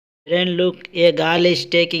Friend, look, a girl is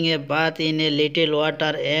taking a bath in a little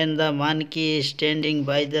water and the monkey is standing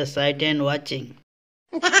by the side and watching.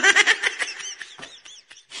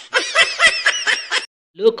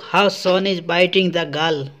 Look how Son is biting the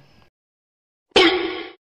girl.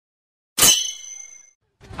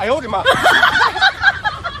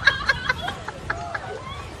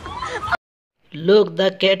 Look,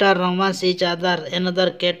 the cat are romance each other.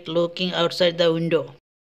 Another cat looking outside the window.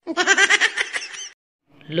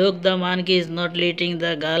 Look, the monkey is not letting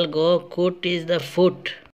the girl go. Coot is the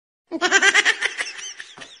foot.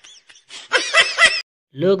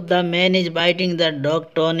 Look, the man is biting the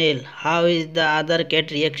dog toenail. How is the other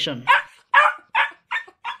cat reaction?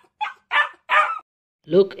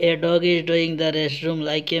 Look, a dog is doing the restroom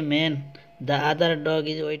like a man. The other dog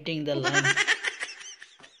is waiting the line.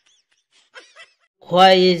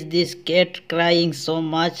 Why is this cat crying so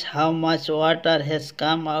much? How much water has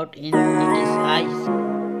come out in its eyes?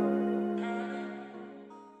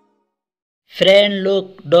 Friend,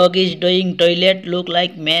 look, dog is doing toilet look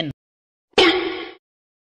like man.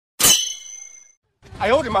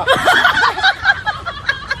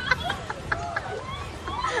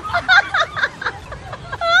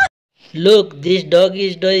 Look, this dog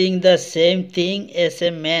is doing the same thing as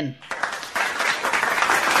a man.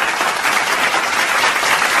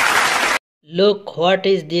 Look, what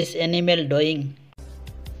is this animal doing?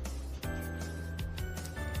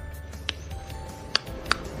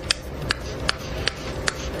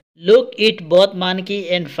 Look, it both monkey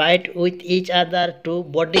and fight with each other to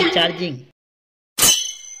body charging.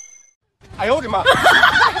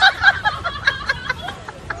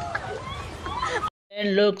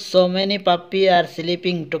 And look, so many puppy are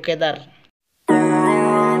sleeping together.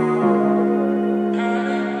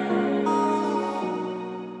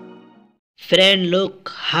 Friend,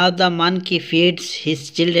 look how the monkey feeds his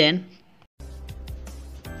children.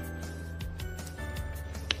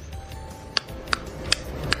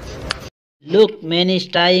 Look, man is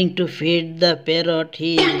trying to feed the parrot.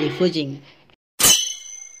 He is refusing.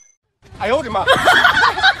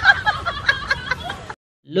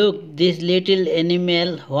 Look, this little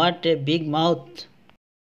animal, what a big mouth.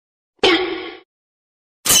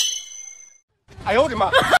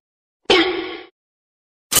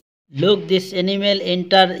 Look, this animal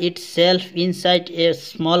entered itself inside a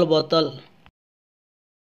small bottle.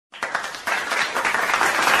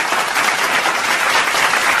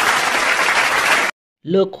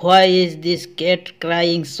 Look, why is this cat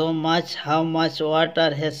crying so much? How much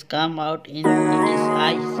water has come out in its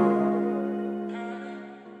eyes?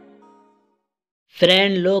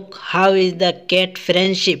 Friend, look, how is the cat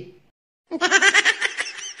friendship?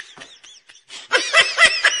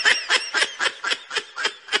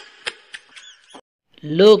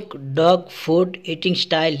 Look, dog food eating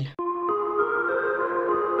style.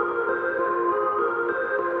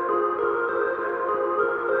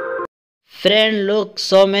 Friend, look,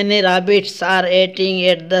 so many rabbits are eating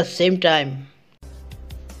at the same time.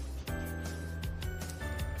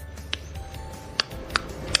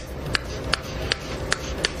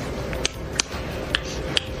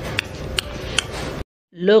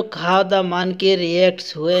 Look how the monkey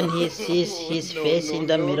reacts when he sees his face in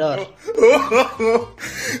the mirror.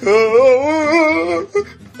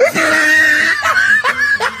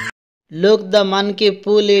 Look, the monkey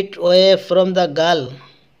pull it away from the girl.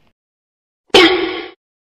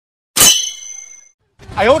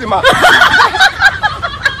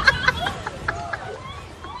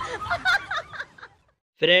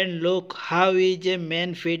 Friend, look how is a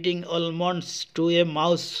man feeding almonds to a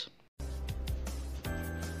mouse.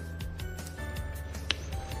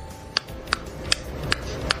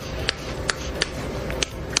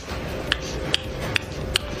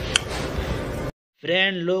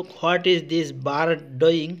 Friend, look what is this bird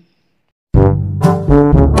doing?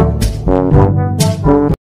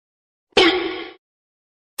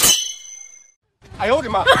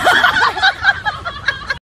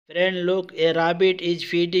 Friend, look, a rabbit is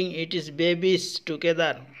feeding its babies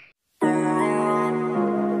together.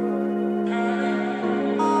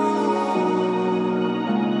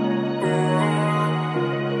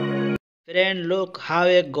 Friend, look how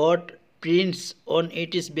a goat prints on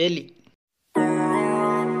its belly.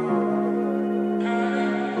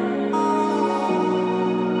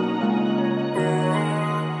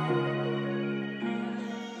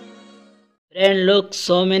 Friend, look,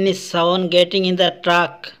 so many sound getting in the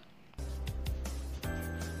truck.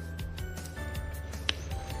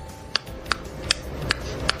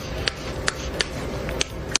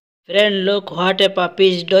 Friend, look what a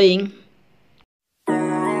puppy is doing.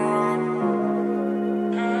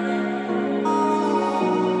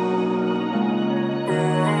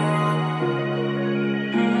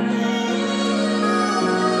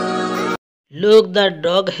 Look, the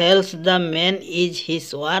dog helps the man is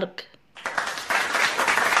his work.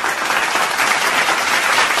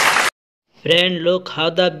 Friend, look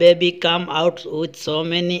how the baby come out with so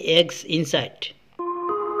many eggs inside.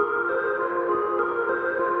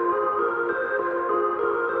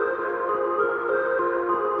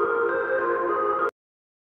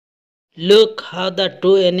 Look how the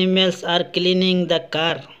two animals are cleaning the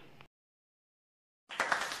car.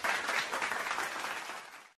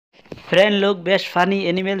 Friend, look, best funny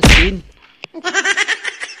animal scene.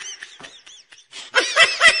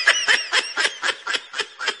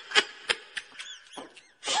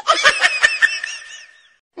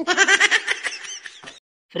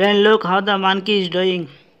 Friend, look how the monkey is doing.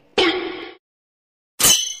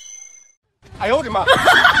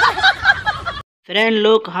 Friend,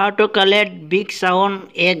 look how to collect big sound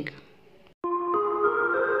egg.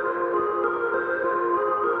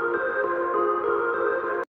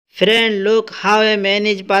 Friend, look how a man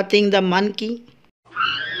is bathing the monkey.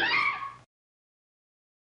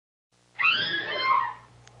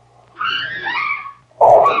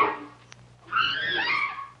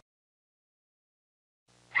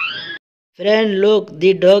 Friend, look,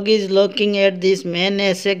 the dog is looking at this man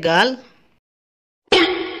as a girl.